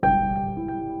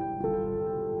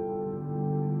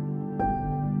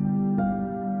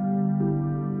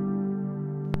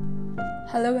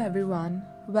Hello, everyone.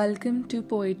 Welcome to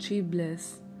Poetry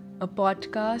Bliss, a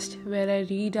podcast where I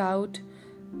read out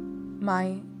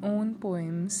my own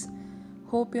poems.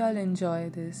 Hope you all enjoy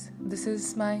this. This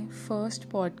is my first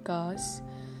podcast,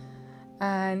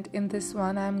 and in this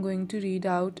one, I'm going to read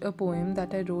out a poem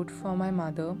that I wrote for my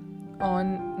mother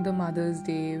on the Mother's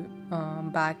Day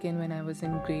back in when I was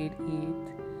in grade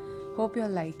 8th. Hope you all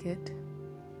like it.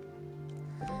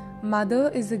 Mother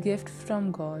is a gift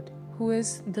from God, who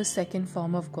is the second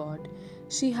form of God.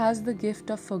 She has the gift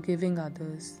of forgiving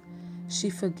others. She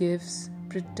forgives,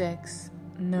 protects,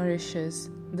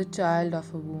 nourishes the child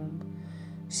of a womb.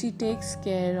 She takes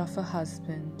care of a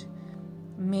husband,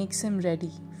 makes him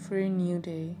ready for a new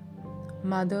day.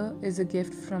 Mother is a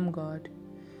gift from God,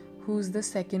 who is the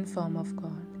second form of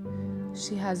God.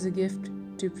 She has a gift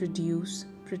to produce,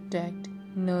 protect,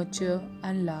 nurture,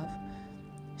 and love.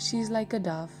 She is like a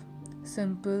dove,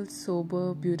 simple,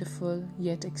 sober, beautiful,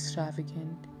 yet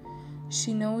extravagant.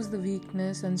 She knows the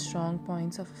weakness and strong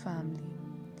points of a family.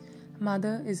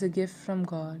 Mother is a gift from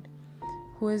God,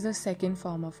 who is the second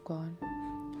form of God.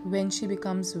 When she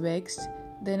becomes vexed,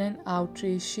 then an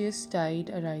outrageous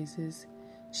tide arises.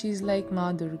 She is like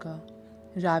Ma Durga,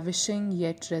 ravishing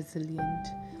yet resilient.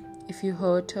 If you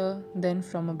hurt her, then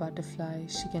from a butterfly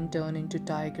she can turn into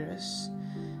tigress.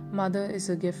 Mother is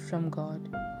a gift from God,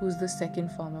 who is the second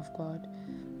form of God.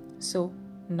 So,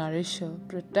 nourish her,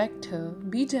 protect her,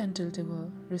 be gentle to her,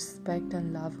 respect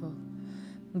and love her.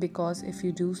 Because if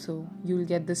you do so, you will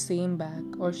get the same back,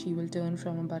 or she will turn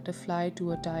from a butterfly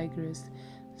to a tigress.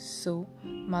 So,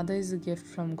 Mother is a gift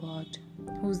from God,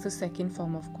 who is the second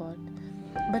form of God.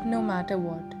 But no matter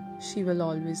what, she will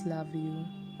always love you.